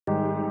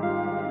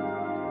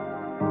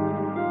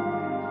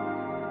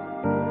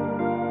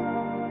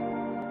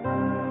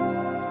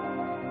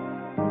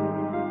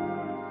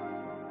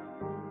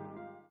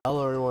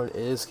Hello everyone, it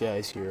is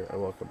Guys here,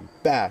 and welcome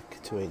back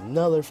to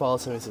another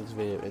Fallout 76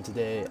 video. And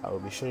today I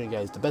will be showing you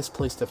guys the best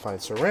place to find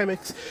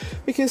ceramics,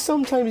 because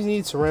sometimes you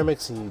need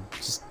ceramics and you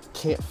just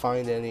can't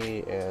find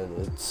any, and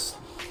it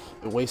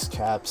waste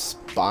caps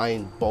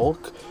buying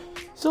bulk.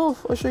 So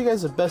I'll show you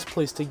guys the best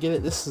place to get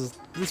it. This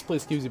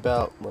place gives you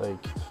about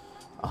like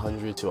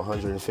 100 to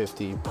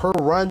 150 per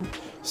run.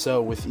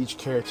 So with each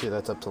character,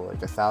 that's up to like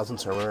 1,000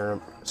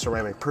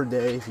 ceramic per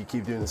day if you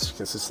keep doing this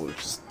consistently,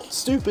 which is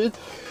stupid.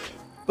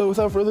 But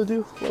without further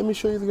ado, let me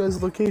show you guys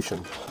the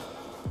location.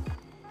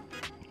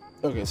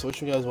 Okay, so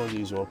what you guys want to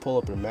do is you want to pull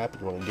up your map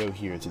and you want to go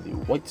here to the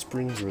White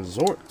Springs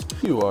Resort.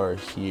 You are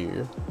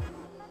here.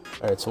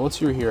 Alright, so once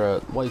you're here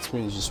at White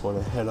Springs, you just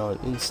want to head on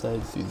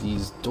inside through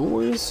these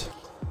doors.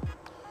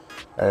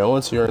 Alright,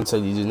 once you're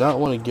inside, you do not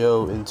want to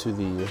go into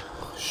the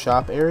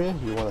shop area.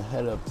 You want to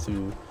head up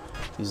through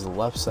these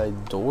left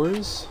side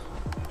doors,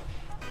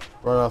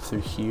 run off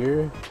through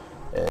here,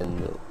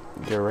 and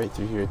go right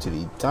through here to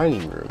the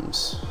dining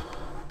rooms.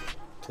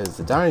 Because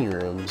the dining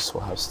rooms will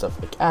have stuff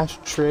like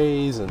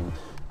ashtrays and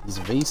these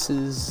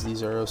vases.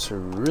 These are also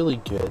really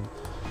good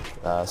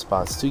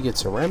spots to get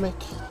ceramic.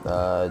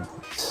 I'll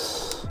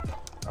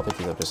pick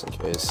these up just in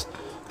case.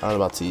 I don't know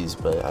about these,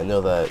 but I know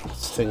that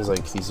things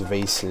like these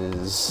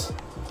vases,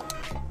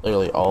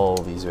 literally all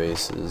these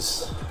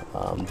vases,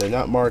 they're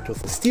not marked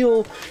with the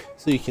steel,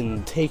 so you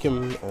can take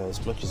them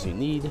as much as you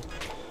need.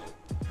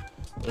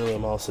 Literally,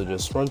 I'm also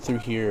just run through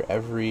here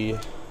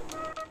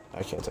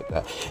I can't take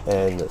that.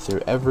 And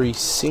through every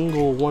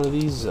single one of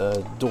these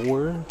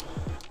door,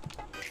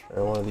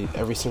 or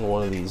every single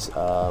one of these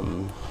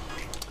dining.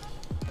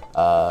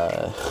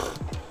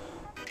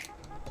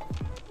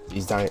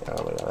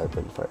 Oh my god, I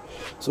put part.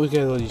 So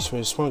again, you just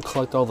want to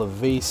collect all the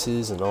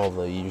vases and all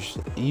the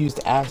used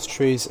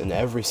ashtrays in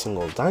every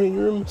single dining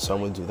room. So I'm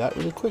going to do that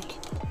really quick.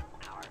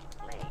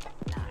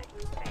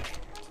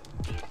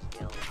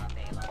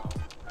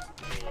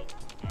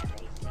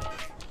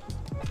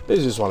 I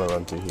just want to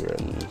run through here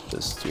and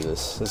just do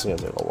this. This is going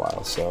to take a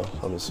while, so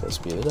I'm just going to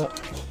speed it up.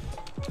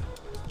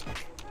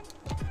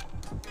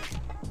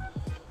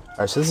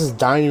 Alright, so this is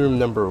dining room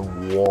number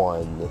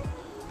 1.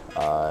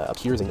 Up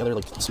here is another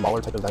like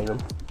smaller type of dining room.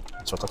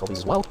 So I'll click all these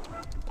as well.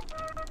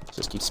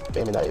 Just keep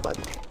spamming that A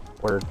button.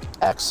 Or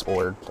X,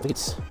 or I think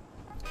it's...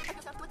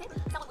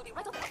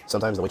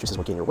 Sometimes the waitresses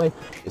won't get in your way,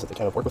 is that they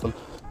kind of work with them.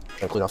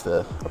 And clean off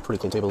the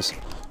pretty clean tables.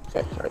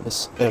 Okay, alright,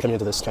 and coming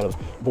into this kind of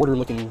boardroom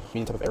looking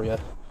meeting type of area.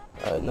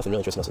 Nothing really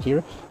interesting else in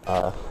here.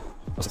 Also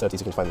throughout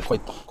these you can find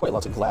quite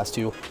lots of glass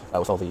too,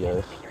 with all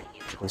the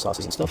chicken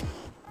sauces and stuff.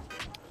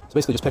 So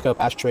basically just pick up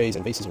ashtrays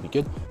and vases would be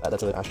good.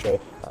 That's another ashtray.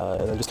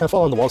 And then just kind of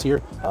follow on the walls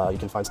here. You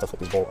can find stuff like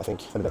this bowl, I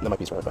think. That might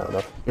be ceramic, I don't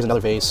know. Here's another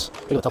vase.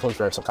 Pick up the tough one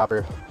for some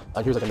copper.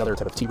 Here's like another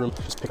type of tea room.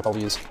 Just pick up all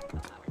these.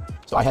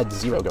 So I had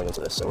 0 going into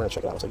this, so we're gonna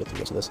check it out once I get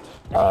through the rest of this.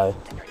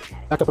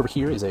 Back up over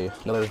here is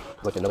another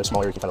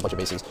smaller. You can find a bunch of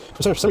vases.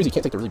 For some reason you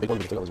can't take the really big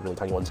ones, you can take all these really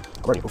tiny ones.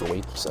 I'm already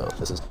overweight, so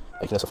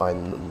you can also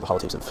find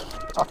holotapes of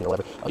talking or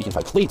whatever. You can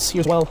find plates here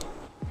as well.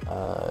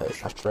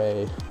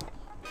 Ashtray,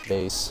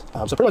 vase.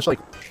 So pretty much like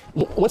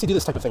once you do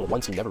this type of thing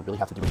once, you never really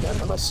have to do it again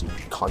unless you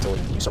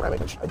constantly use ceramic,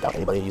 which I doubt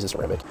anybody uses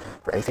ceramic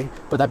for anything.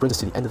 But that brings us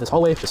to the end of this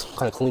hallway. Just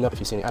kind of cleaning up if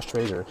you see any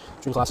ashtrays or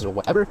drink glasses or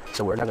whatever.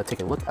 So we're now gonna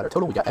take a look at our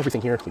total. We got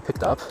everything here. We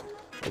picked up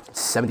like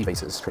 70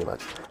 vases pretty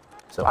much.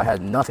 So I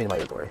had nothing in my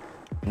inventory.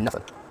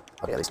 Nothing.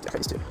 Okay, at least I got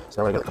these two.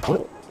 So now we're gonna get the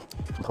component.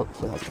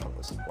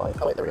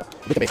 Oh wait, there we go.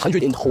 You pick up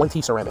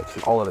 120 ceramic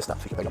and all other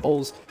stuff. You can pick up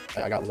bowls.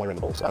 I got one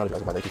random bowl, so I don't know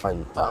if you guys can find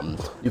it. You can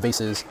find new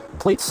vases,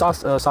 plates,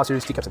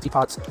 saucers, teacups, and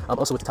teapots.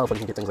 Also with the telephone you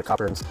can get things like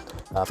copper and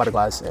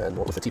fiberglass, and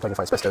with the teapot you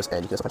can find asbestos,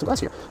 and you can also find some glass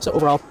here. So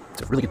overall,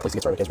 it's a really good place to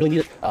get started. You guys really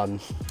need it. I'm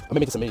gonna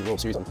make this a mini little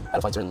series on how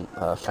to find certain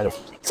kind of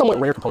somewhat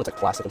rare components like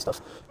plastic and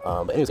stuff.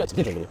 But anyways guys, if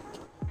you did enjoy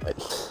the video,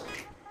 right,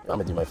 I'm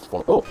gonna do my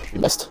form. Oh, we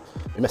missed.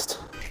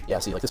 Yeah,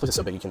 see, like this place is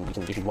so big, you can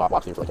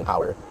walk through for like an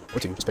hour or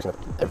two, just picking up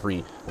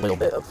every little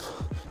bit of.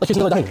 Like here's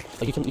another dining.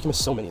 Like you can miss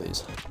so many of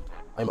these.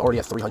 I'm already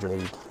at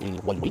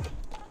 381 weight.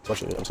 So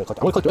I'm gonna collect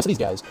the rest of these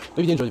guys. But if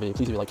you did enjoy the video,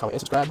 please leave a like, comment, and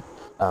subscribe.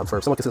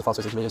 For someone consistent Fallout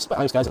 76 videos. But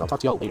I'm guys, and I'll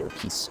talk to y'all later.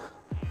 Peace.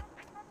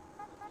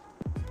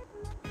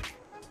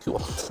 Cool.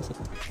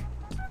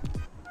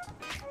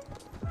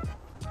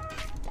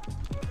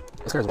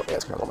 This guy's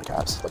got all my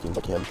caps. Like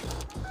him.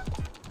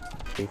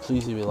 Okay,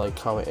 please leave a like,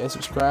 comment, and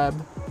subscribe.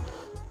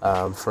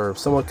 For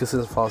somewhat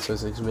consistent Fallout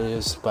 76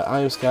 videos. But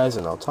I'm guys,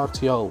 and I'll talk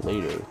to y'all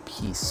later.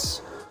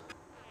 Peace.